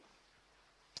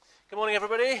Good morning,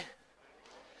 everybody.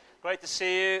 Great to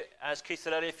see you. As Keith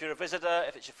said earlier, if you're a visitor,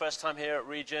 if it's your first time here at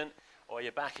Regent, or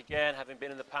you're back again, having been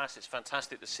in the past, it's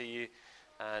fantastic to see you.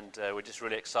 And we're just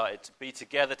really excited to be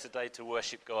together today to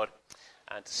worship God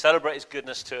and to celebrate His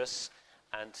goodness to us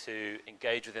and to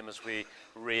engage with Him as we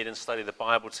read and study the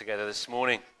Bible together this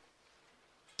morning.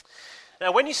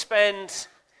 Now, when you spend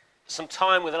some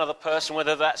time with another person,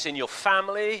 whether that's in your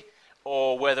family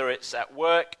or whether it's at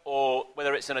work, or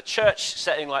whether it's in a church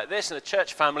setting like this, in a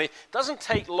church family, it doesn't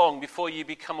take long before you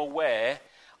become aware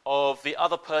of the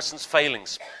other person's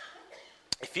failings.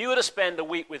 If you were to spend a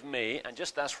week with me, and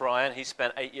just ask Ryan, he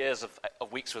spent 8 years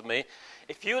of weeks with me.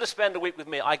 If you were to spend a week with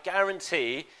me, I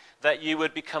guarantee that you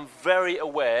would become very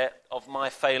aware of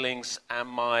my failings and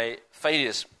my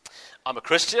failures. I'm a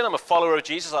Christian, I'm a follower of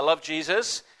Jesus, I love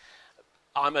Jesus.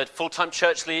 I'm a full-time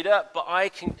church leader, but I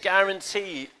can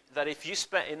guarantee that if you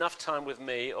spent enough time with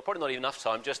me, or probably not even enough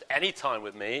time, just any time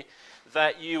with me,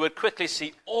 that you would quickly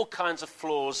see all kinds of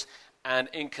flaws and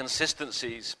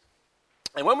inconsistencies.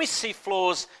 And when we see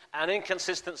flaws and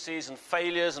inconsistencies and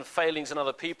failures and failings in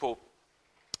other people,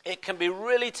 it can be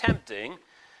really tempting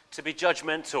to be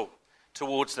judgmental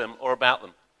towards them or about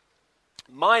them.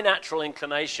 My natural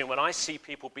inclination when I see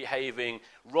people behaving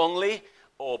wrongly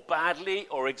or badly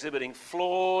or exhibiting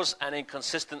flaws and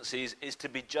inconsistencies is to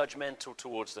be judgmental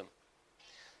towards them.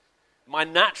 My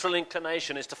natural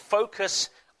inclination is to focus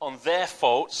on their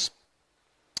faults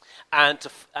and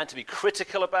to be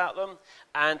critical about them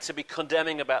and to be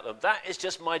condemning about them. That is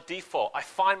just my default. I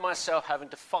find myself having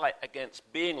to fight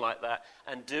against being like that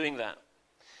and doing that.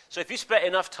 So if you spent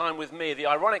enough time with me, the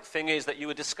ironic thing is that you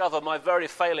would discover my very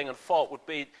failing and fault would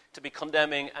be to be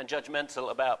condemning and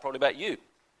judgmental probably about you.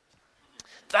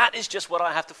 That is just what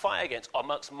I have to fight against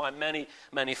amongst my many,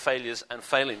 many failures and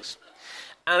failings.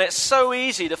 And it's so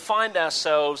easy to find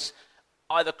ourselves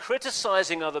either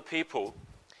criticizing other people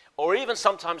or even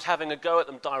sometimes having a go at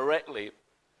them directly,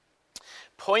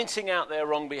 pointing out their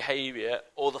wrong behavior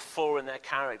or the flaw in their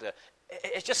character.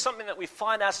 It's just something that we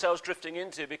find ourselves drifting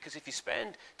into because if you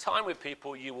spend time with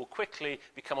people, you will quickly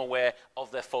become aware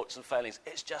of their faults and failings.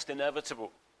 It's just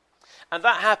inevitable. And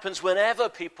that happens whenever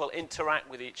people interact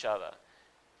with each other.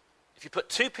 If you put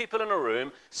two people in a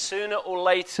room, sooner or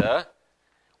later,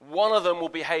 one of them will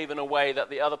behave in a way that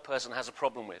the other person has a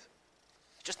problem with.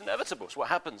 It's just inevitable. It's what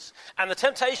happens. And the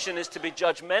temptation is to be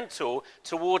judgmental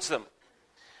towards them.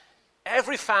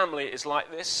 Every family is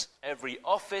like this. Every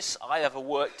office I ever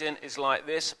worked in is like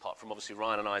this, apart from obviously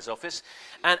Ryan and I's office.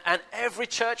 And every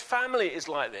church family is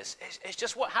like this. It's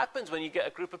just what happens when you get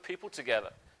a group of people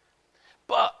together.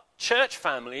 But church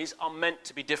families are meant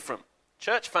to be different.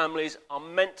 Church families are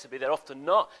meant to be, they're often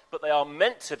not, but they are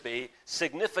meant to be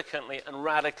significantly and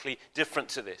radically different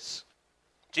to this.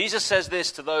 Jesus says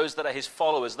this to those that are his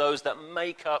followers, those that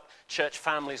make up church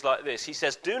families like this. He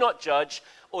says, "Do not judge,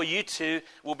 or you too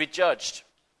will be judged."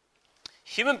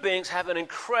 Human beings have an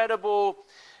incredible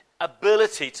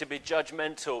ability to be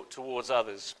judgmental towards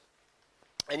others.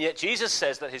 And yet Jesus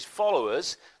says that his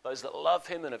followers, those that love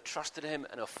him and have trusted him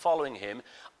and are following him,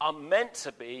 are meant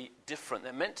to be different.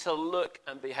 They're meant to look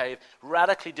and behave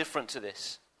radically different to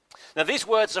this. Now these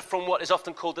words are from what is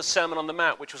often called the Sermon on the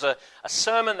Mount, which was a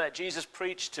sermon that Jesus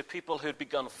preached to people who'd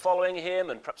begun following him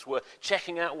and perhaps were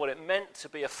checking out what it meant to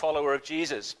be a follower of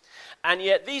Jesus. And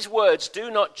yet these words, "do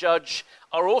not judge,"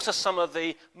 are also some of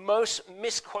the most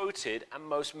misquoted and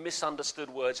most misunderstood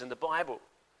words in the Bible,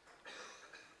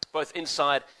 both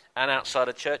inside and outside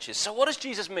of churches. So what does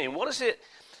Jesus mean? What does it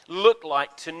look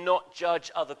like to not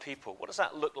judge other people? What does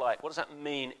that look like? What does that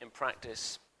mean in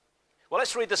practice? Well,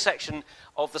 let's read the section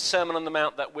of the Sermon on the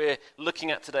Mount that we're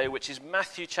looking at today, which is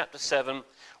Matthew chapter 7,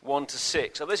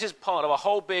 1-6. So this is part of a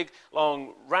whole big,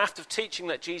 long raft of teaching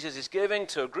that Jesus is giving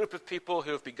to a group of people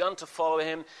who have begun to follow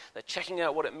him. They're checking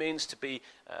out what it means to be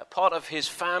part of his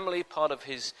family, part of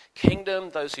his kingdom,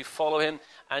 those who follow him.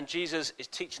 And Jesus is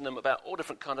teaching them about all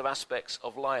different kind of aspects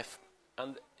of life.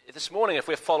 And this morning, if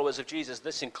we're followers of Jesus,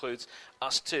 this includes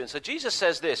us too. And so Jesus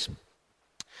says this,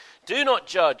 "Do not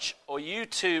judge, or you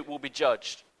too will be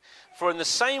judged. For in the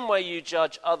same way you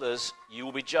judge others, you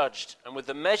will be judged. And with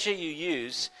the measure you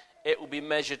use, it will be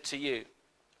measured to you.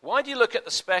 Why do you look at the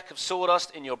speck of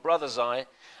sawdust in your brother's eye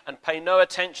and pay no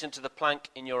attention to the plank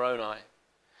in your own eye?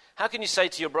 How can you say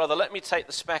to your brother, 'Let me take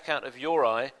the speck out of your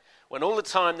eye,' when all the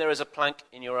time there is a plank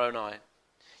in your own eye?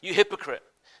 You hypocrite,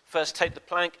 first take the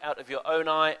plank out of your own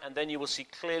eye, and then you will see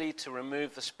clearly to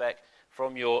remove the speck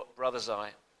from your brother's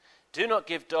eye. Do not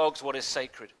give dogs what is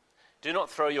sacred. Do not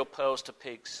throw your pearls to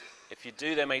pigs. If you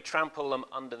do, they may trample them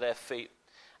under their feet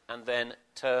and then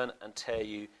turn and tear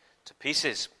you to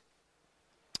pieces."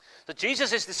 So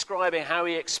Jesus is describing how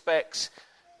he expects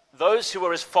those who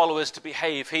are his followers to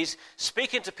behave. He's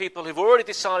speaking to people who've already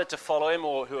decided to follow him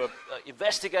or who are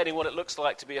investigating what it looks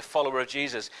like to be a follower of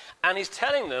Jesus. And he's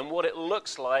telling them what it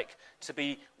looks like to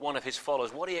be one of his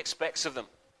followers, what he expects of them.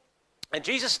 And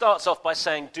Jesus starts off by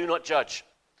saying, do not judge.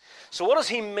 So what does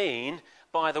he mean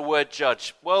by the word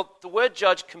judge? Well, the word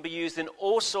judge can be used in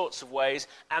all sorts of ways,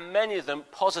 and many of them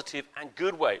positive and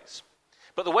good ways.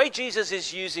 But the way Jesus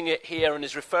is using it here and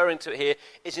is referring to it here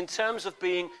is in terms of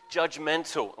being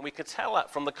judgmental. And we can tell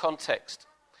that from the context.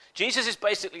 Jesus is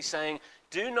basically saying,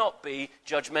 do not be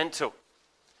judgmental.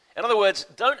 In other words,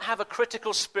 don't have a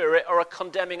critical spirit or a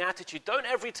condemning attitude. Don't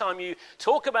every time you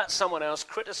talk about someone else,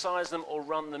 criticize them or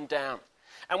run them down.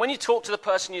 And when you talk to the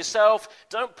person yourself,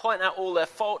 don't point out all their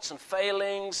faults and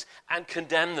failings and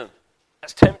condemn them.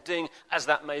 As tempting as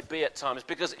that may be at times.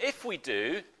 Because if we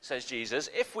do, says Jesus,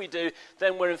 if we do,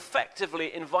 then we're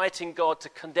effectively inviting God to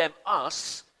condemn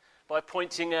us by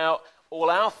pointing out all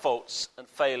our faults and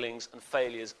failings and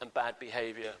failures and bad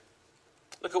behavior.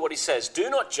 Look at what he says. Do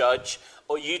not judge,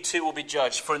 or you too will be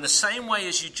judged. For in the same way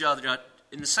as you judge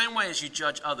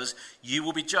others, you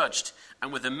will be judged.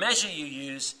 And with the measure you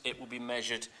use, it will be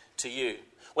measured to you.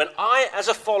 When I, as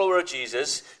a follower of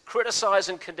Jesus, criticize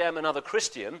and condemn another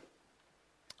Christian,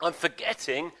 I'm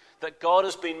forgetting that God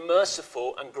has been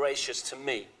merciful and gracious to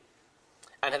me,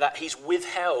 and that he's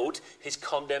withheld his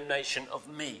condemnation of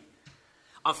me.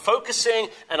 I'm focusing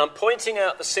and I'm pointing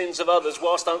out the sins of others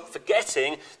whilst I'm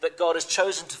forgetting that God has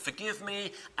chosen to forgive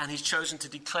me and he's chosen to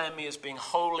declare me as being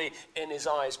holy in his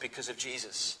eyes because of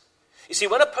Jesus. You see,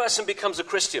 when a person becomes a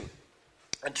Christian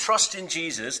and trusts in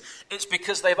Jesus, it's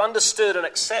because they've understood and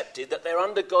accepted that they're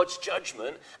under God's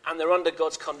judgment and they're under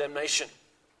God's condemnation.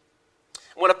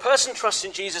 When a person trusts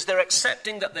in Jesus, they're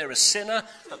accepting that they're a sinner,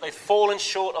 that they've fallen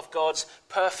short of God's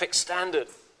perfect standard.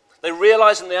 They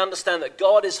realize and they understand that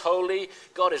God is holy,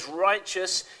 God is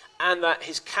righteous, and that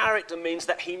his character means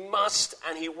that he must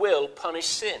and he will punish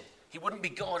sin. He wouldn't be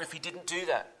God if he didn't do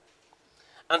that.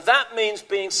 And that means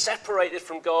being separated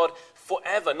from God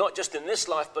forever, not just in this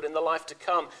life, but in the life to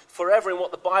come, forever in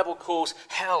what the Bible calls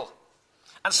hell.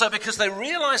 And so because they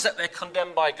realize that they're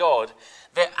condemned by God,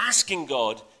 they're asking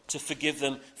God to forgive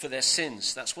them for their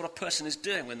sins. That's what a person is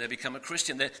doing when they become a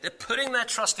Christian. They're putting their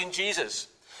trust in Jesus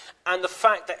and the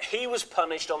fact that he was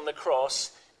punished on the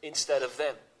cross instead of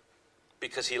them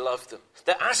because he loved them.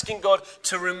 They're asking God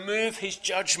to remove his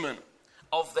judgment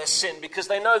of their sin because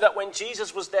they know that when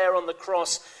Jesus was there on the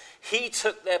cross, he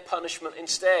took their punishment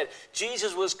instead.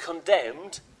 Jesus was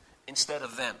condemned instead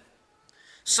of them.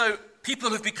 So people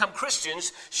who've become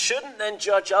Christians shouldn't then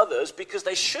judge others because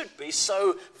they should be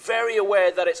so very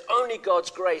aware that it's only God's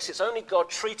grace, it's only God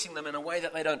treating them in a way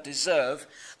that they don't deserve,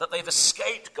 that they've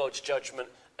escaped God's judgment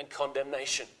and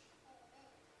condemnation.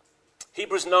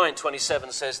 Hebrews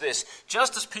 9:27 says this,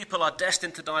 just as people are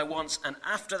destined to die once and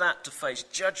after that to face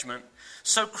judgment,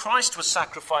 so Christ was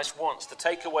sacrificed once to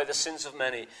take away the sins of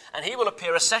many, and he will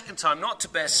appear a second time, not to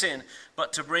bear sin,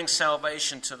 but to bring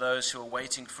salvation to those who are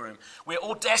waiting for him. We're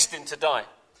all destined to die,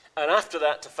 and after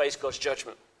that to face God's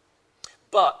judgment.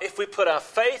 But if we put our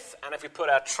faith and if we put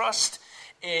our trust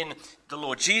in the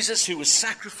Lord Jesus, who was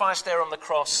sacrificed there on the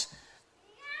cross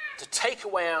to take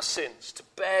away our sins, to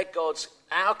bear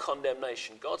our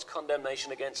condemnation, God's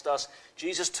condemnation against us,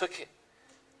 Jesus took it.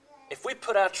 If we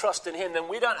put our trust in him, then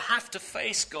we don't have to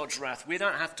face God's wrath. We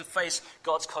don't have to face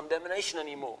God's condemnation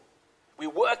anymore. We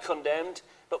were condemned,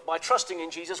 but by trusting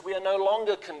in Jesus, we are no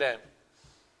longer condemned.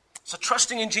 So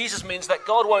trusting in Jesus means that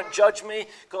God won't judge me,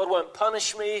 God won't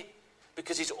punish me,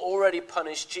 because he's already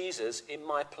punished Jesus in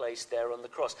my place there on the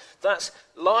cross. That's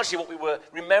largely what we were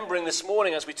remembering this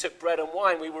morning as we took bread and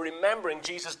wine. We were remembering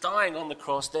Jesus dying on the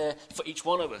cross there for each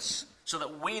one of us, so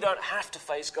that we don't have to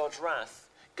face God's wrath.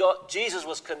 Jesus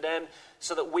was condemned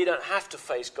so that we don't have to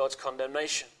face God's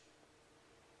condemnation.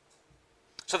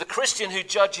 So the Christian who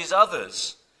judges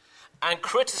others and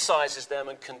criticizes them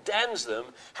and condemns them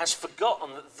has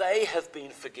forgotten that they have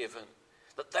been forgiven,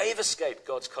 that they've escaped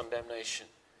God's condemnation.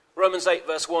 Romans 8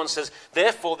 verse 1 says,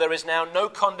 therefore there is now no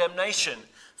condemnation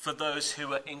for those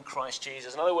who are in Christ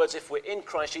Jesus. In other words, if we're in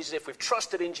Christ Jesus, if we've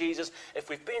trusted in Jesus, if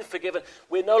we've been forgiven,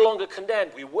 we're no longer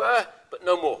condemned. We were, but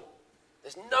no more.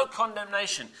 There's no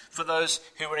condemnation for those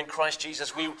who are in Christ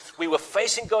Jesus. We were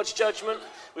facing God's judgment.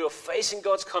 We were facing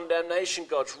God's condemnation,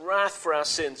 God's wrath for our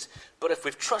sins. But if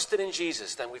we've trusted in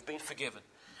Jesus, then we've been forgiven.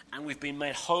 And we've been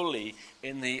made holy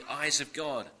in the eyes of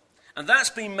God. And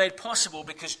that's been made possible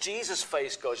because Jesus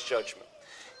faced God's judgment.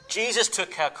 Jesus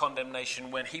took our condemnation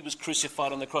when he was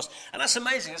crucified on the cross. And that's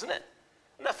amazing, isn't it?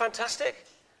 Isn't that fantastic?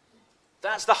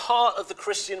 That's the heart of the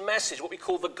Christian message, what we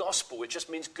call the gospel, which just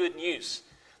means good news.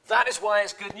 That is why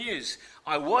it's good news.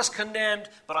 I was condemned,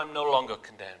 but I'm no longer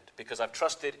condemned because I've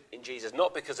trusted in Jesus,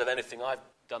 not because of anything I've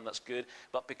done that's good,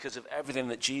 but because of everything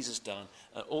that Jesus done,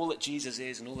 and all that Jesus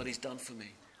is and all that he's done for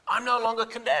me. I'm no longer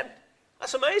condemned.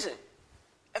 That's amazing.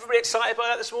 Everybody excited by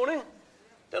that this morning?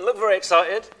 Don't look very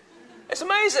excited. It's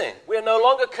amazing. We are no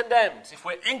longer condemned. If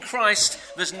we're in Christ,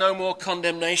 there's no more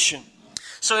condemnation.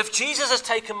 So if Jesus has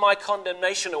taken my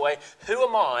condemnation away, who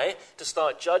am I to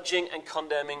start judging and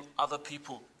condemning other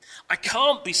people? I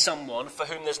can't be someone for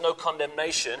whom there's no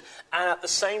condemnation and at the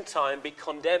same time be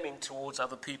condemning towards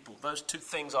other people. Those two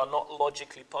things are not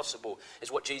logically possible,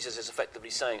 is what Jesus is effectively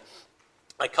saying.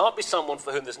 I can't be someone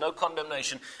for whom there's no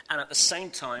condemnation and at the same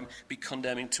time be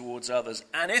condemning towards others.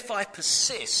 And if I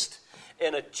persist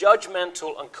in a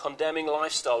judgmental and condemning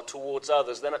lifestyle towards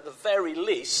others, then at the very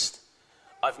least,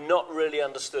 I've not really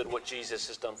understood what Jesus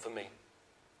has done for me.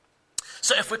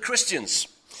 So if we're Christians,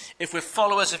 if we're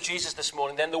followers of Jesus this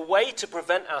morning, then the way to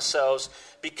prevent ourselves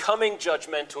becoming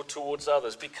judgmental towards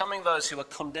others, becoming those who are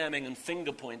condemning and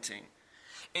finger-pointing,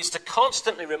 is to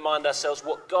constantly remind ourselves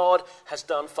what God has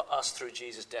done for us through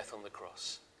Jesus' death on the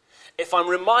cross. If I'm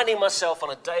reminding myself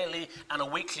on a daily and a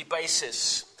weekly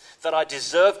basis that I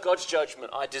deserve God's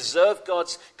judgment, I deserve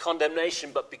God's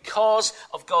condemnation, but because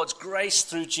of God's grace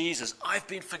through Jesus, I've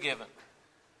been forgiven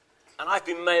and I've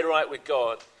been made right with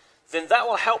God, then that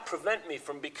will help prevent me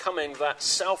from becoming that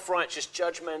self-righteous,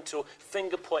 judgmental,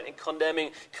 finger-pointing,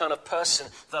 condemning kind of person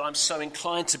that I'm so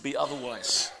inclined to be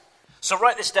otherwise. So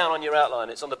write this down on your outline.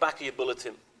 It's on the back of your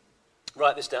bulletin.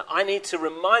 Write this down. I need to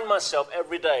remind myself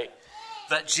every day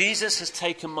that Jesus has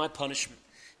taken my punishment.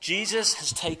 Jesus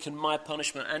has taken my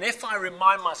punishment. And if I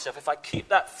remind myself, if I keep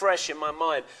that fresh in my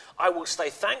mind, I will stay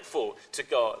thankful to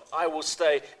God. I will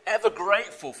stay ever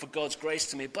grateful for God's grace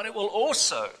to me. But it will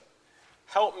also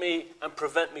help me and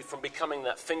prevent me from becoming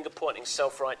that finger-pointing,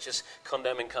 self-righteous,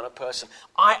 condemning kind of person.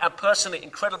 I am personally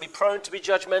incredibly prone to be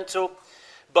judgmental,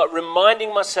 but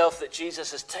reminding myself that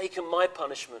Jesus has taken my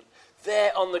punishment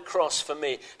there on the cross for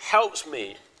me helps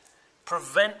me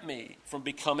prevent me from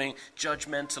becoming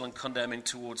judgmental and condemning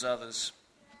towards others.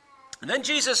 And then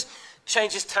Jesus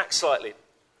changes tack slightly.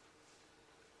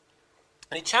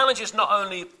 And he challenges not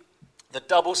only the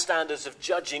double standards of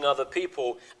judging other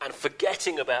people and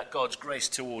forgetting about God's grace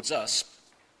towards us,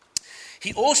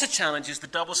 he also challenges the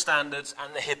double standards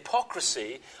and the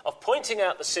hypocrisy of pointing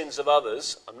out the sins of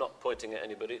others. I'm not pointing at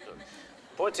anybody.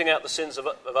 Pointing out the sins of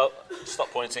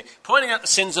pointing out the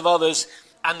sins of others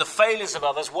and the failures of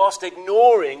others whilst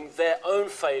ignoring their own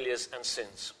failures and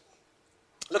sins.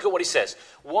 Look at what he says.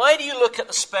 Why do you look at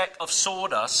the speck of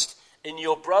sawdust in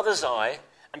your brother's eye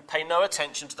and pay no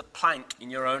attention to the plank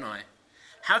in your own eye?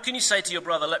 How can you say to your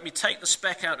brother, let me take the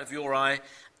speck out of your eye,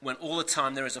 when all the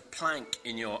time there is a plank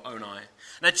in your own eye?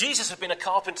 Now, Jesus had been a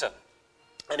carpenter,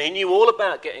 and he knew all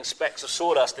about getting specks of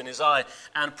sawdust in his eye,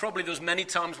 and probably there was many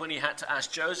times when he had to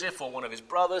ask Joseph or one of his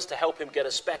brothers to help him get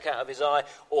a speck out of his eye,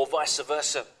 or vice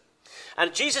versa.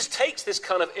 And Jesus takes this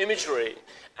kind of imagery,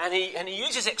 and he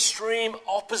uses extreme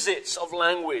opposites of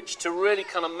language to really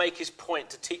kind of make his point,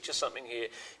 to teach us something here.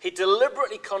 He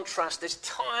deliberately contrasts this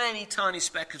tiny, tiny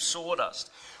speck of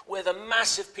sawdust with a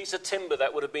massive piece of timber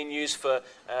that would have been used for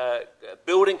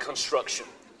building construction.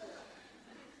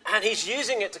 And he's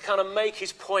using it to kind of make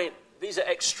his point. These are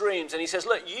extremes. And he says,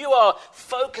 look, you are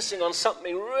focusing on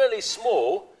something really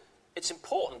small. It's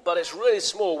important, but it's really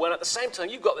small, when at the same time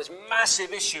you've got this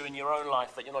massive issue in your own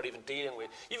life that you're not even dealing with.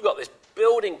 You've got this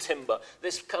building timber,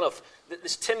 this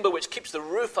timber which keeps the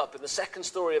roof up in the second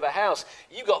story of a house.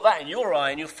 You've got that in your eye,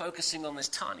 and you're focusing on this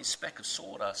tiny speck of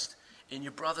sawdust in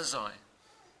your brother's eye.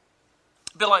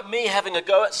 A bit like me having a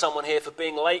go at someone here for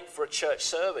being late for a church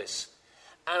service.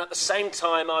 And at the same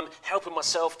time, I'm helping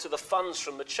myself to the funds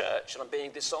from the church, and I'm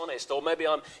being dishonest. Or maybe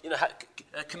I'm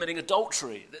committing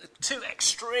adultery. Two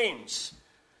extremes.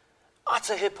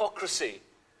 Utter hypocrisy,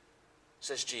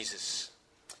 says Jesus.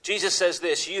 Jesus says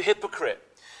this, you hypocrite,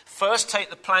 first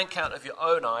take the plank out of your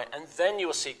own eye, and then you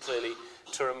will see clearly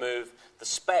to remove the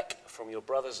speck from your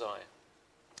brother's eye.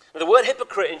 Now, the word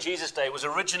hypocrite in Jesus' day was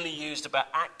originally used about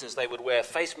actors. They would wear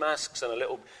face masks and a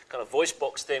little kind of voice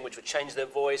box thing which would change their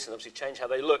voice and obviously change how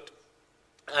they looked.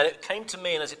 And it came to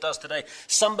mean, as it does today,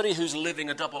 somebody who's living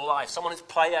a double life, someone who's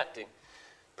play acting,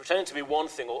 pretending to be one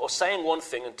thing or saying one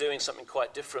thing and doing something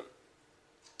quite different.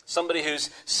 Somebody who's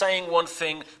saying one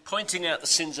thing, pointing out the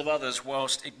sins of others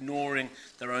whilst ignoring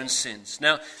their own sins.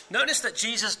 Now, notice that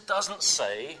Jesus doesn't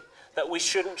say that we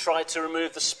shouldn't try to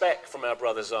remove the speck from our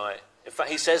brother's eye. In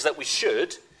fact, he says that we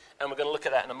should, and we're going to look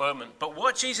at that in a moment. But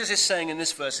what Jesus is saying in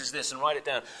this verse is this, and write it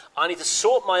down. I need to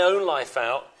sort my own life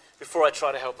out before I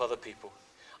try to help other people.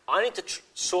 I need to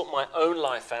sort my own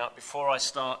life out before I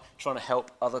start trying to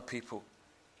help other people.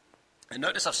 And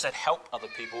notice I've said help other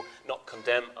people, not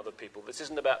condemn other people. This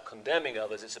isn't about condemning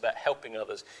others, it's about helping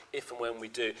others if and when we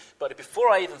do. But before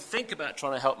I even think about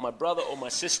trying to help my brother or my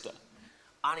sister,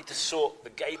 I need to sort the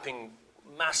gaping,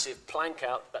 massive plank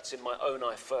out that's in my own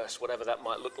eye first, whatever that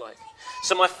might look like.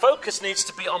 So my focus needs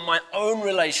to be on my own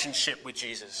relationship with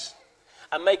Jesus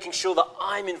and making sure that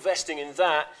I'm investing in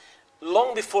that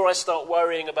long before I start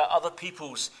worrying about other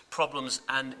people's problems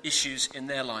and issues in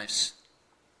their lives.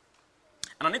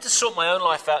 And I need to sort my own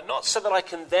life out, not so that I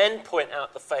can then point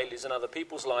out the failures in other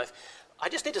people's life. I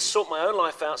just need to sort my own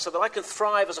life out so that I can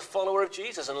thrive as a follower of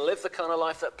Jesus and live the kind of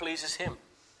life that pleases him.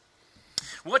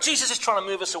 What Jesus is trying to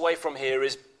move us away from here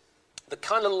is the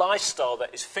kind of lifestyle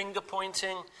that is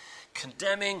finger-pointing,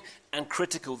 condemning, and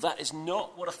critical. That is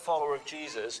not what a follower of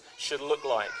Jesus should look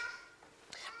like.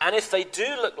 And if they do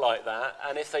look like that,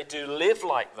 and if they do live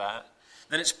like that,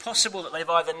 then it's possible that they've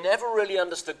either never really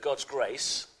understood God's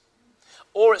grace,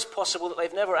 or it's possible that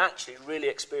they've never actually really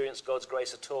experienced God's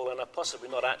grace at all and are possibly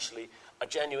not actually a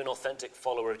genuine, authentic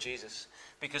follower of Jesus.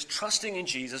 Because trusting in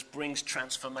Jesus brings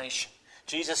transformation.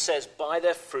 Jesus says, by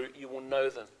their fruit you will know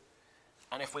them.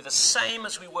 And if we're the same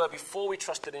as we were before we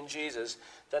trusted in Jesus,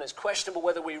 then it's questionable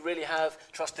whether we really have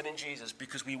trusted in Jesus,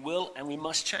 because we will and we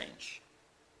must change.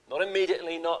 Not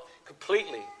immediately, not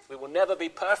completely. We will never be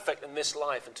perfect in this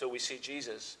life until we see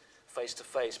Jesus face to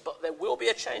face. But there will be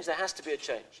a change. There has to be a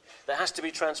change. There has to be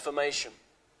transformation.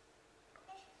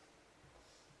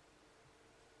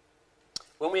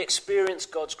 When we experience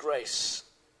God's grace,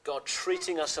 God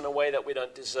treating us in a way that we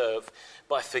don't deserve,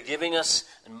 by forgiving us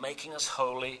and making us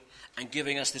holy and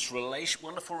giving us this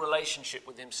wonderful relationship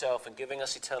with himself and giving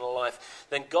us eternal life,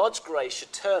 then God's grace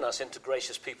should turn us into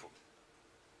gracious people.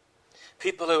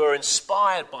 People who are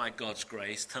inspired by God's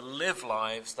grace to live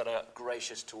lives that are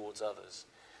gracious towards others.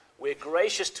 We're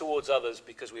gracious towards others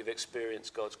because we've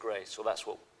experienced God's grace. Well, that's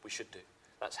what we should do.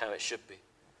 That's how it should be.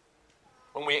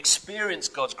 When we experience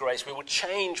God's grace, we will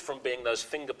change from being those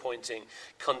finger-pointing,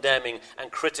 condemning,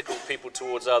 and critical people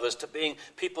towards others to being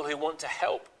people who want to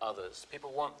help others,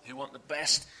 people who want the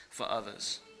best for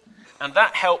others. And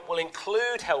that help will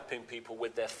include helping people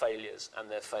with their failures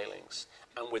and their failings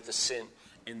and with the sin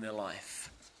in their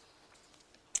life.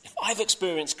 If I've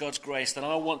experienced God's grace, then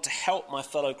I want to help my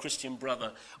fellow Christian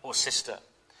brother or sister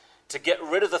to get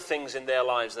rid of the things in their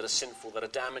lives that are sinful, that are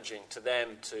damaging to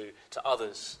them, to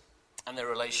others, and their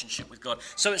relationship with God.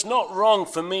 So it's not wrong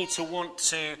for me to want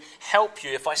to help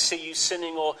you if I see you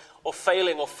sinning or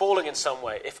failing or falling in some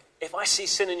way. If I see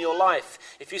sin in your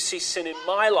life, if you see sin in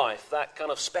my life, that kind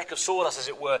of speck of sawdust, as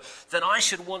it were, then I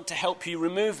should want to help you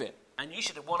remove it. And you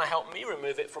should want to help me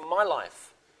remove it from my life.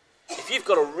 If you've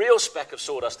got a real speck of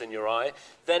sawdust in your eye,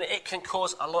 then it can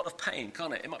cause a lot of pain,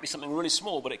 can't it? It might be something really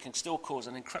small, but it can still cause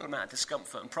an incredible amount of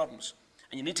discomfort and problems.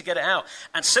 And you need to get it out.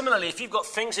 And similarly, if you've got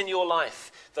things in your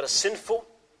life that are sinful,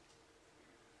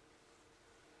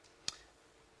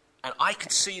 and I can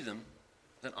see them,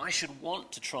 then I should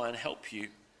want to try and help you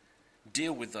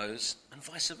deal with those, and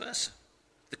vice versa.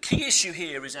 The key issue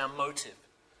here is our motive.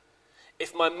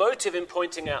 If my motive in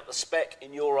pointing out the speck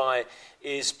in your eye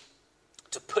is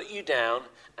to put you down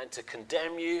and to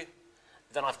condemn you,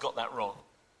 then I've got that wrong.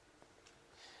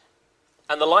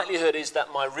 And the likelihood is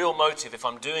that my real motive, if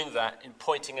I'm doing that in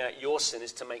pointing out your sin,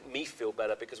 is to make me feel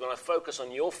better. Because when I focus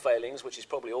on your failings, which is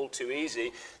probably all too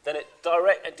easy, then it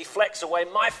deflects away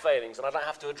my failings, and I don't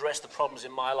have to address the problems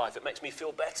in my life. It makes me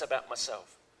feel better about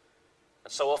myself.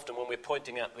 And so often when we're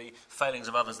pointing out the failings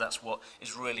of others, that's what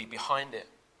is really behind it.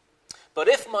 But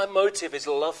if my motive is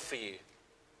love for you,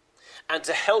 and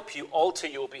to help you alter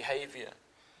your behavior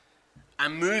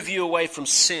and move you away from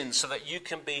sin so that you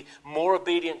can be more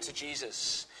obedient to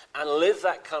Jesus and live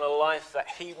that kind of life that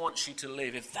he wants you to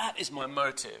live, if that is my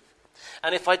motive,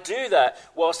 and if I do that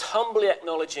whilst humbly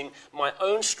acknowledging my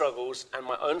own struggles and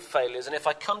my own failures, and if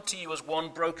I come to you as one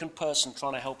broken person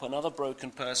trying to help another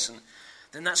broken person,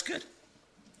 then that's good.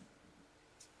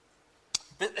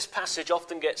 This passage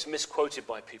often gets misquoted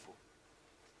by people.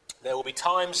 There will be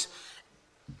times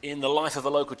in the life of a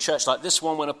local church like this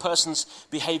one when a person's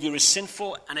behavior is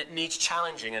sinful and it needs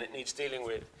challenging and it needs dealing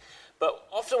with. But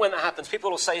often when that happens, people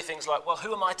will say things like, well,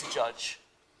 who am I to judge?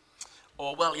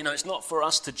 Or, well, it's not for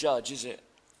us to judge, is it?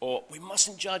 Or, we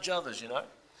mustn't judge others,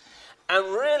 And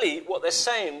really what they're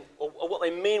saying, or what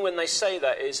they mean when they say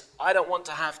that is, I don't want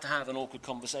to have an awkward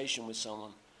conversation with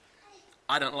someone.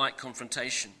 I don't like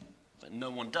confrontation. But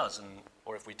no one does,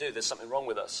 or if we do, there's something wrong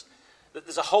with us. that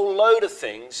there's a whole load of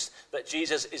things that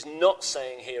Jesus is not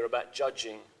saying here about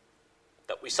judging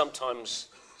that we sometimes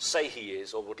say he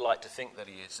is or would like to think that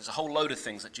he is. There's a whole load of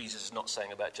things that Jesus is not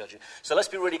saying about judging. So let's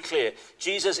be really clear.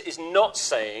 Jesus is not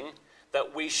saying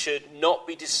that we should not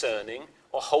be discerning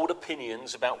or hold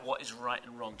opinions about what is right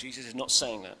and wrong. Jesus is not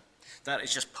saying that. That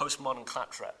is just postmodern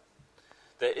claptrap.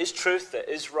 There is truth, there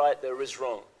is right, there is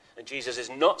wrong. And Jesus is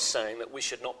not saying that we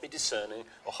should not be discerning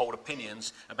or hold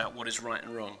opinions about what is right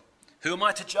and wrong. Who am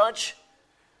I to judge?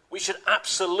 We should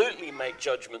absolutely make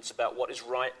judgments about what is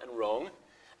right and wrong,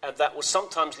 and that will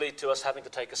sometimes lead to us having to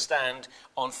take a stand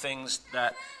on things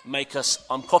that make us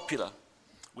unpopular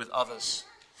with others.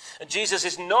 And Jesus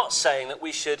is not saying that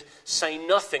we should say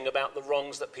nothing about the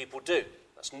wrongs that people do.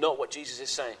 That's not what Jesus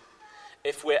is saying.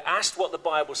 If we're asked what the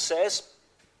Bible says,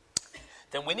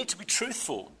 then we need to be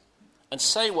truthful and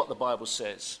say what the Bible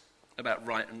says about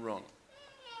right and wrong.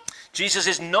 Jesus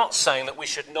is not saying that we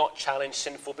should not challenge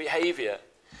sinful behavior.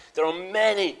 There are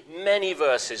many, many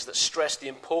verses that stress the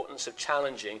importance of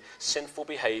challenging sinful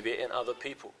behavior in other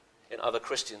people, in other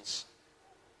Christians.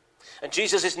 And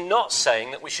Jesus is not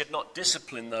saying that we should not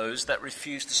discipline those that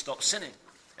refuse to stop sinning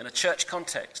in a church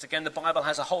context. Again, the Bible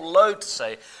has a whole load to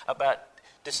say about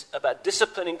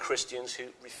disciplining Christians who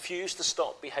refuse to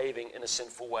stop behaving in a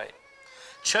sinful way.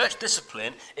 Church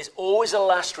discipline is always a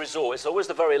last resort. It's always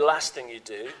the very last thing you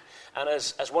do. And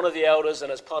as one of the elders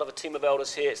and as part of a team of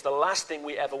elders here, it's the last thing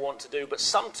we ever want to do. But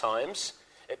sometimes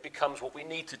it becomes what we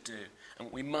need to do and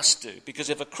what we must do. Because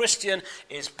if a Christian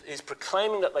is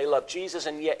proclaiming that they love Jesus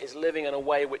and yet is living in a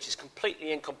way which is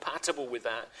completely incompatible with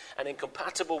that and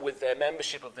incompatible with their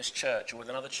membership of this church or with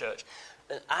another church,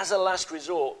 then as a last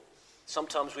resort,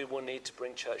 sometimes we will need to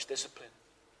bring church discipline.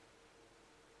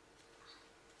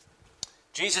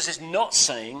 Jesus is not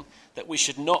saying that we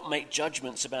should not make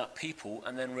judgments about people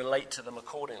and then relate to them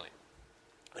accordingly.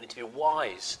 We need to be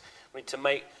wise. We need to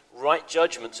make right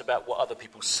judgments about what other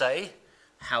people say,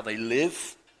 how they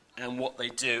live, and what they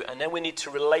do. And then we need to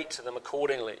relate to them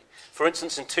accordingly. For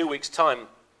instance, in 2 weeks' time,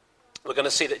 we're going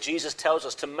to see that Jesus tells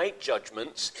us to make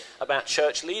judgments about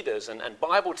church leaders and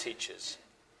Bible teachers,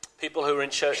 people who are in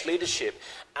church leadership,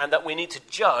 and that we need to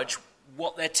judge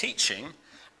what they're teaching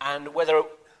and whether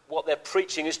what they're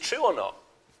preaching is true or not.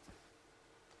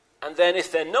 And then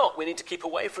if they're not, we need to keep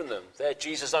away from them. They're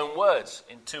Jesus' own words.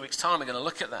 In 2 weeks' time, we're going to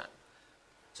look at that.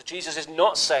 So Jesus is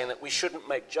not saying that we shouldn't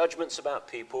make judgments about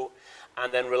people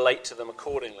and then relate to them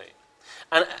accordingly.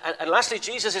 And lastly,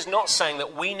 Jesus is not saying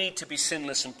that we need to be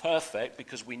sinless and perfect,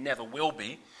 because we never will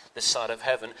be this side of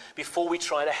heaven, before we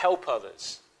try to help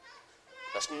others.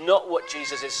 That's not what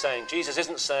Jesus is saying. Jesus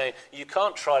isn't saying you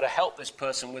can't try to help this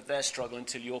person with their struggle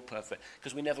until you're perfect,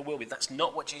 because we never will be. That's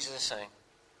not what Jesus is saying.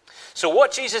 So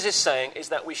what Jesus is saying is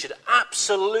that we should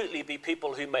absolutely be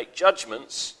people who make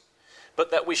judgments,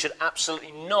 but that we should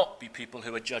absolutely not be people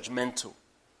who are judgmental.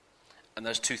 And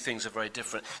those two things are very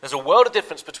different. There's a world of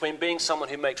difference between being someone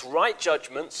who makes right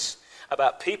judgments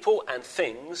about people and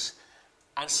things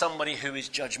and somebody who is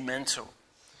judgmental.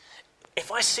 If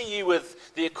I see you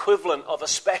with the equivalent of a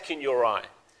speck in your eye,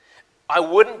 I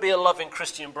wouldn't be a loving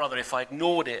Christian brother if I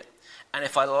ignored it and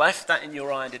if I left that in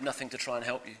your eye and did nothing to try and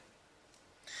help you.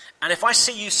 And if I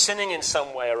see you sinning in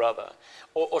some way or other,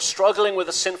 or struggling with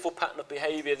a sinful pattern of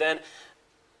behavior, then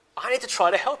I need to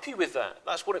try to help you with that.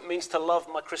 That's what it means to love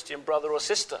my Christian brother or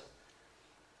sister.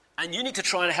 And you need to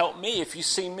try and help me if you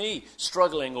see me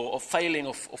struggling or failing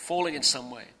or falling in some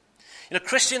way. You know,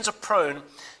 Christians are prone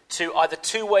to either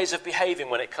two ways of behaving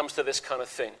when it comes to this kind of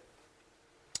thing.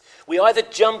 We either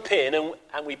jump in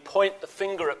and we point the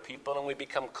finger at people and we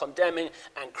become condemning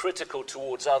and critical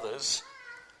towards others.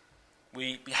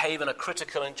 We behave in a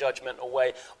critical and judgmental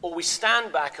way. Or we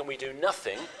stand back and we do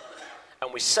nothing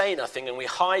and we say nothing and we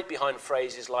hide behind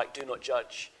phrases like "do not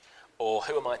judge" or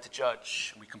 "who am I to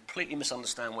judge?" We completely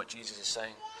misunderstand what Jesus is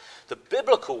saying. The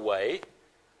biblical way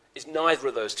is neither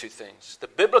of those two things. The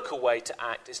biblical way to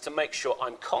act is to make sure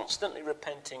I'm constantly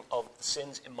repenting of the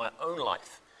sins in my own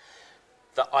life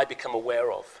that I become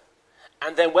aware of.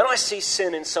 And then when I see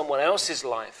sin in someone else's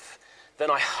life,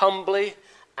 then I humbly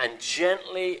and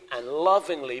gently and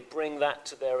lovingly bring that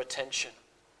to their attention,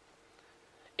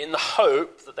 in the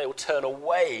hope that they will turn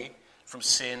away from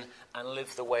sin and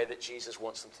live the way that Jesus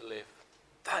wants them to live.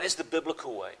 That is the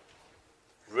biblical way.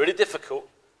 Really difficult,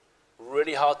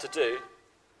 really hard to do,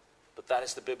 but that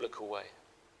is the biblical way.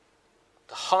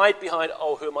 To hide behind,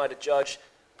 "oh, who am I to judge?"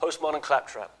 Postmodern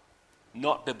claptrap,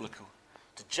 not biblical.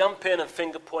 To jump in and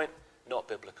finger point, not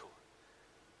biblical.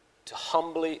 To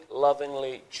humbly,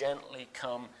 lovingly, gently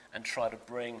come and try to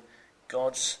bring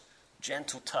God's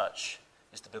gentle touch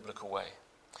is the biblical way.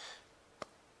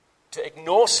 To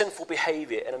ignore sinful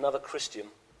behavior in another Christian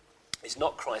is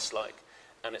not Christ-like,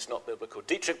 and it's not biblical.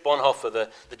 Dietrich Bonhoeffer,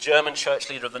 the German church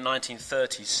leader of the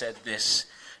 1930s, said this: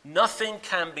 "Nothing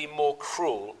can be more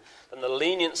cruel than the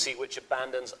leniency which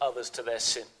abandons others to their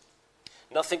sin.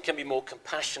 Nothing can be more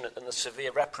compassionate than the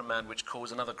severe reprimand which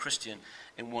calls another Christian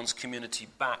in one's community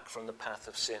back from the path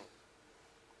of sin."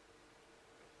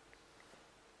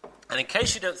 And in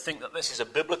case you don't think that this is a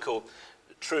biblical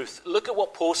truth, look at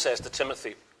what Paul says to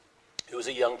Timothy, who was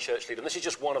a young church leader. And this is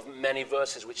just one of many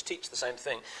verses which teach the same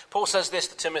thing. Paul says this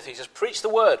to Timothy. He says, "Preach the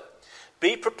word.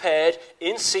 Be prepared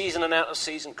in season and out of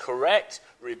season. Correct,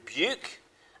 rebuke,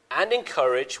 and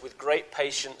encourage with great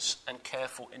patience and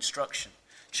careful instruction."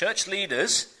 Church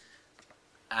leaders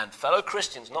and fellow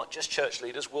Christians, not just church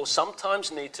leaders, will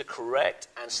sometimes need to correct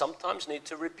and sometimes need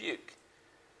to rebuke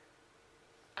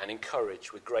and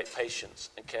encourage with great patience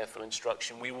and careful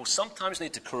instruction. We will sometimes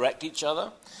need to correct each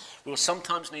other. We will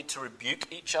sometimes need to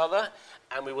rebuke each other.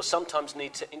 And we will sometimes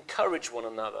need to encourage one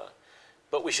another.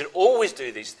 But we should always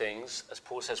do these things, as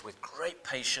Paul says, with great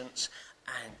patience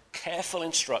and careful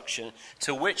instruction,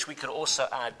 to which we could also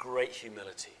add great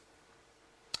humility.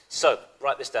 So,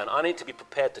 write this down. I need to be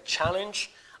prepared to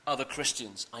challenge other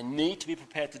Christians. I need to be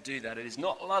prepared to do that. It is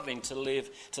not loving to leave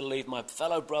my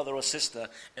fellow brother or sister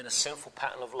in a sinful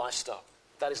pattern of lifestyle.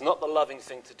 That is not the loving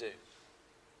thing to do.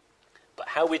 But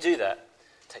how we do that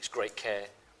takes great care.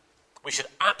 We should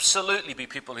absolutely be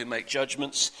people who make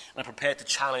judgments and are prepared to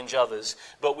challenge others,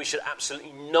 but we should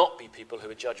absolutely not be people who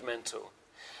are judgmental.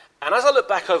 And as I look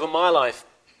back over my life,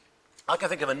 I can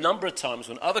think of a number of times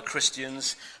when other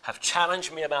Christians have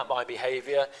challenged me about my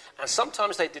behavior, and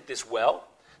sometimes they did this well.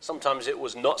 Sometimes it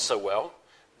was not so well.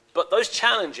 But those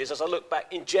challenges, as I look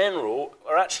back in general,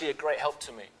 are actually a great help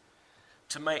to me.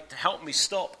 To help me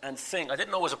stop and think. I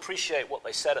didn't always appreciate what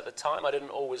they said at the time. I didn't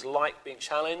always like being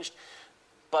challenged.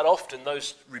 But often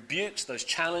those rebukes, those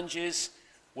challenges,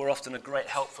 were often a great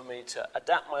help for me to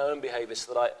adapt my own behavior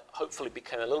so that I hopefully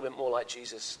became a little bit more like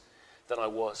Jesus than I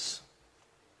was.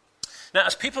 Now,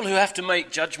 as people who have to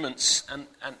make judgments and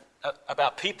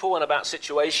about people and about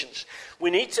situations, we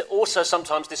need to also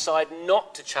sometimes decide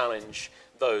not to challenge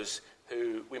those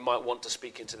who we might want to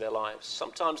speak into their lives.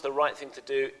 Sometimes the right thing to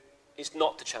do is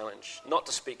not to challenge, not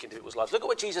to speak into people's lives. Look at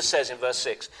what Jesus says in verse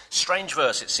 6. Strange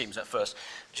verse, it seems at first.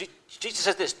 Jesus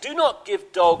says this: "Do not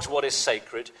give dogs what is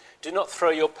sacred. Do not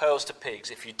throw your pearls to pigs.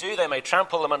 If you do, they may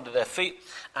trample them under their feet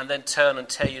and then turn and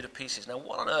tear you to pieces." Now,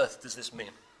 what on earth does this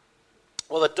mean?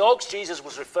 Well, the dogs Jesus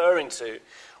was referring to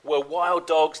were wild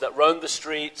dogs that roamed the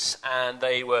streets, and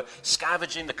they were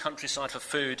scavenging the countryside for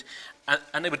food,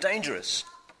 and they were dangerous.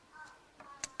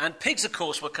 And pigs, of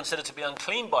course, were considered to be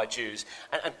unclean by Jews,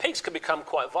 and pigs can become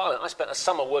quite violent. I spent a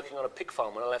summer working on a pig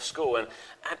farm when I left school, and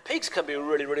pigs can be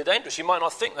really, really dangerous. You might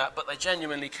not think that, but they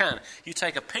genuinely can. You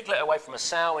take a piglet away from a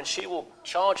sow, and she will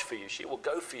charge for you. She will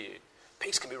go for you.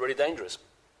 Pigs can be really dangerous.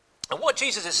 And what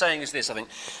Jesus is saying is this, I think,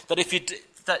 that if you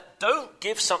don't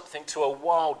give something to a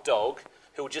wild dog,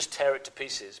 who will just tear it to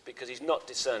pieces because he's not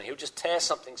discerning. He'll just tear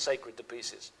something sacred to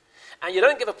pieces. And you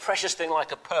don't give a precious thing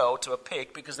like a pearl to a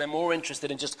pig because they're more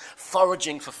interested in just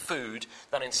foraging for food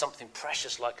than in something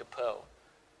precious like a pearl.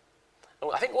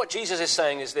 And I think what Jesus is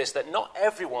saying is this, that not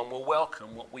everyone will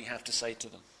welcome what we have to say to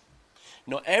them.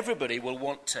 Not everybody will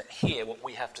want to hear what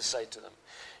we have to say to them.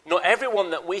 Not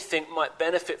everyone that we think might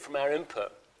benefit from our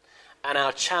input and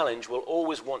our challenge will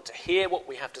always want to hear what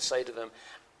we have to say to them,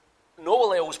 nor will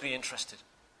they always be interested.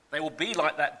 They will be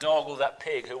like that dog or that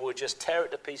pig who will just tear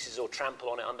it to pieces or trample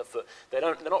on it underfoot. They're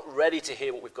not ready to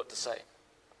hear what we've got to say.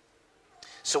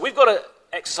 So we've got to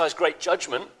exercise great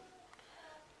judgment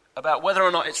about whether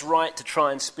or not it's right to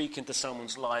try and speak into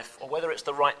someone's life or whether it's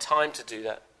the right time to do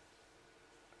that.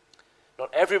 Not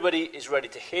everybody is ready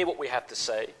to hear what we have to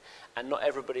say, and not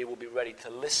everybody will be ready to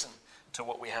listen to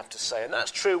what we have to say. And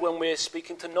that's true when we're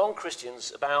speaking to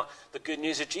non-Christians about the good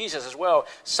news of Jesus as well.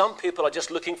 Some people are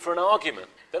just looking for an argument.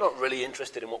 They're not really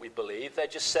interested in what we believe. They're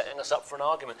just setting us up for an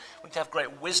argument. We need to have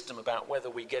great wisdom about whether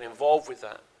we get involved with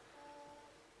that.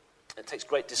 It takes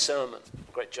great discernment,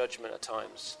 great judgment at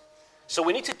times. So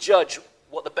we need to judge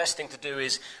what the best thing to do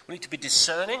is. We need to be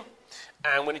discerning,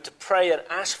 and we need to pray and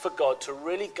ask for God to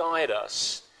really guide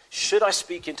us. Should I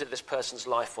speak into this person's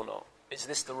life or not? Is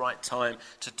this the right time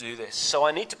to do this? So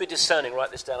I need to be discerning.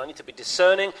 Write this down. I need to be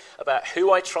discerning about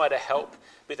who I try to help,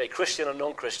 be they Christian or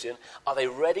non-Christian. Are they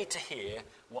ready to hear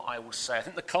what I will say? I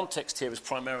think the context here is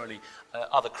primarily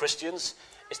other Christians.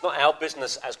 It's not our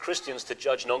business as Christians to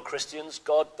judge non-Christians.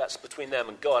 God, that's between them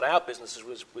and God. Our business is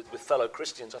with fellow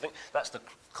Christians. I think that's the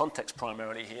context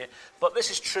primarily here. But this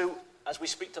is true as we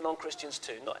speak to non-Christians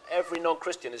too. Not every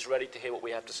non-Christian is ready to hear what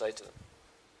we have to say to them.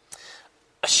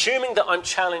 assuming that I'm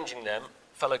challenging them,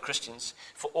 fellow Christians,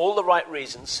 for all the right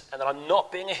reasons, and that I'm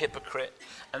not being a hypocrite,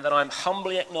 and that I'm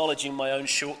humbly acknowledging my own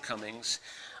shortcomings,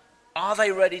 are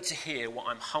they ready to hear what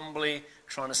I'm humbly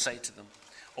trying to say to them?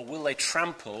 Or will they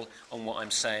trample on what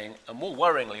I'm saying, and more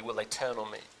worryingly, will they turn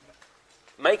on me?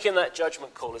 Making that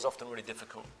judgment call is often really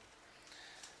difficult.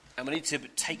 And we need to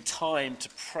take time to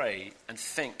pray and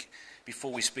think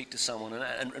before we speak to someone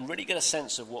and really get a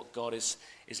sense of what God is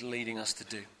leading us to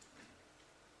do.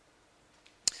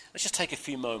 Let's just take a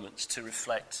few moments to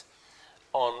reflect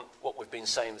on what we've been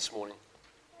saying this morning.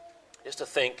 Just to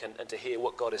think and to hear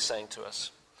what God is saying to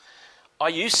us. Are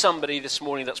you somebody this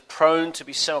morning that's prone to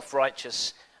be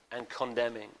self-righteous and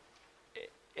condemning?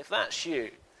 If that's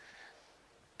you,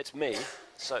 it's me,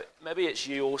 so maybe it's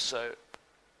you also.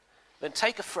 Then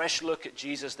take a fresh look at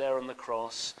Jesus there on the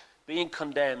cross, being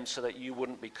condemned so that you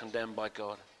wouldn't be condemned by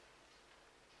God.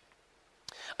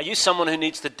 Are you someone who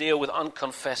needs to deal with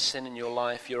unconfessed sin in your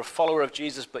life? You're a follower of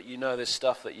Jesus, but you know there's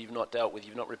stuff that you've not dealt with,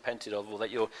 you've not repented of, or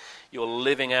that you're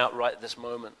living out right at this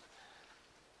moment.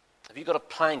 Have you got a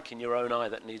plank in your own eye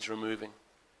that needs removing?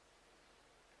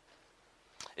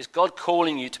 Is God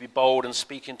calling you to be bold and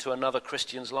speak into another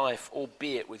Christian's life,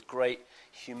 albeit with great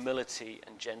humility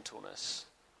and gentleness?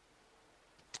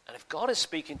 And if God is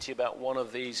speaking to you about one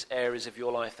of these areas of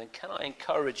your life, then can I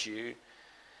encourage you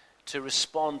to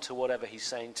respond to whatever he's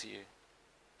saying to you?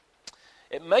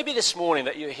 It may be this morning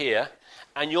that you're here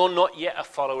and you're not yet a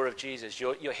follower of Jesus.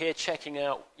 You're here checking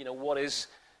out, what is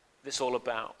this all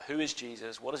about? Who is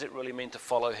Jesus? What does it really mean to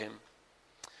follow him?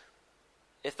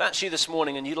 If that's you this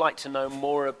morning and you'd like to know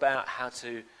more about how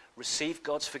to receive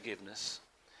God's forgiveness,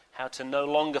 how to no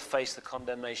longer face the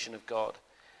condemnation of God,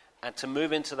 and to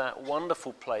move into that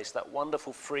wonderful place, that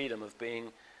wonderful freedom of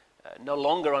being no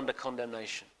longer under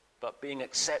condemnation, but being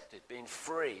accepted, being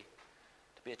free,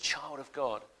 to be a child of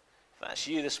God. If that's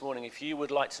you this morning, if you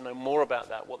would like to know more about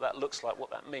that, what that looks like,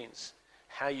 what that means,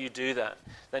 how you do that,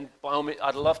 then by all means,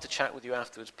 I'd love to chat with you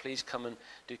afterwards. Please come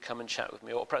and chat with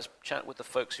me, or perhaps chat with the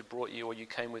folks who brought you or you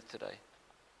came with today.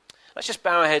 Let's just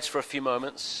bow our heads for a few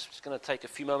moments. It's going to take a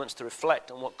few moments to reflect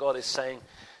on what God is saying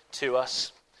to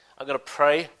us. I'm going to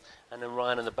pray, and then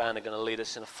Ryan and the band are going to lead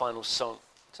us in a final song.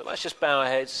 So let's just bow our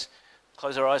heads,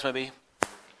 close our eyes maybe,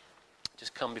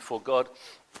 just come before God.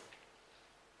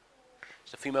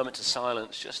 Just a few moments of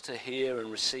silence just to hear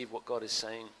and receive what God is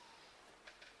saying.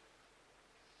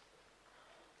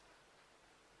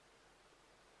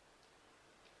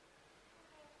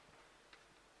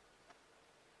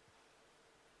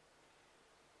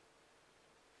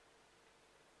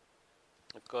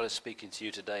 If God is speaking to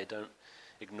you today, don't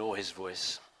ignore his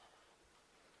voice.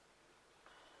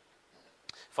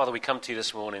 Father, we come to you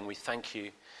this morning. We thank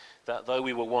you that though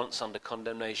we were once under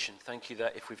condemnation, thank you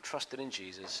that if we've trusted in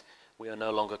Jesus, we are no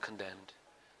longer condemned.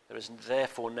 There is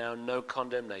therefore now no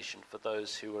condemnation for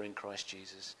those who are in Christ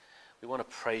Jesus. We want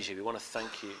to praise you. We want to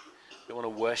thank you. We want to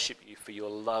worship you for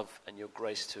your love and your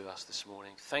grace to us this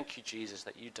morning. Thank you, Jesus,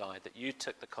 that you died, that you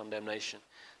took the condemnation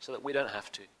so that we don't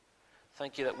have to.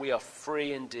 Thank you that we are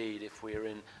free indeed if we are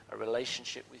in a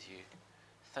relationship with you.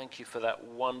 Thank you for that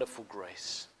wonderful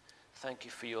grace. Thank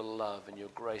you for your love and your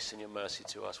grace and your mercy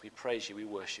to us. We praise you. We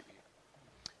worship you.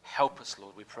 Help us,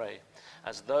 Lord, we pray,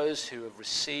 as those who have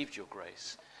received your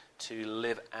grace, to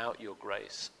live out your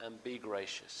grace and be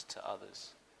gracious to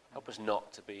others. Help us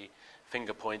not to be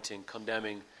finger-pointing,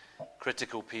 condemning,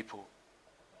 critical people.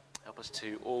 Help us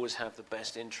to always have the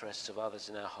best interests of others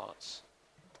in our hearts.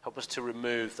 Help us to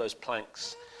remove those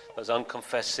planks, those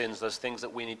unconfessed sins, those things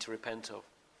that we need to repent of.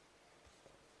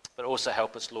 But also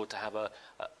help us, Lord, to have a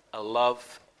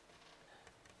love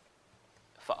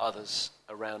for others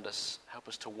around us. Help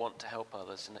us to want to help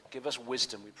others. And give us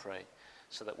wisdom, we pray,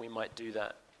 so that we might do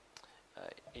that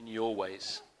in your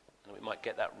ways, and that we might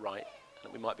get that right, and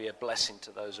that we might be a blessing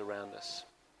to those around us.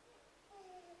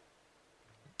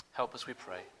 Help us, we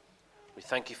pray. We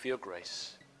thank you for your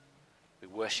grace. We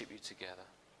worship you together.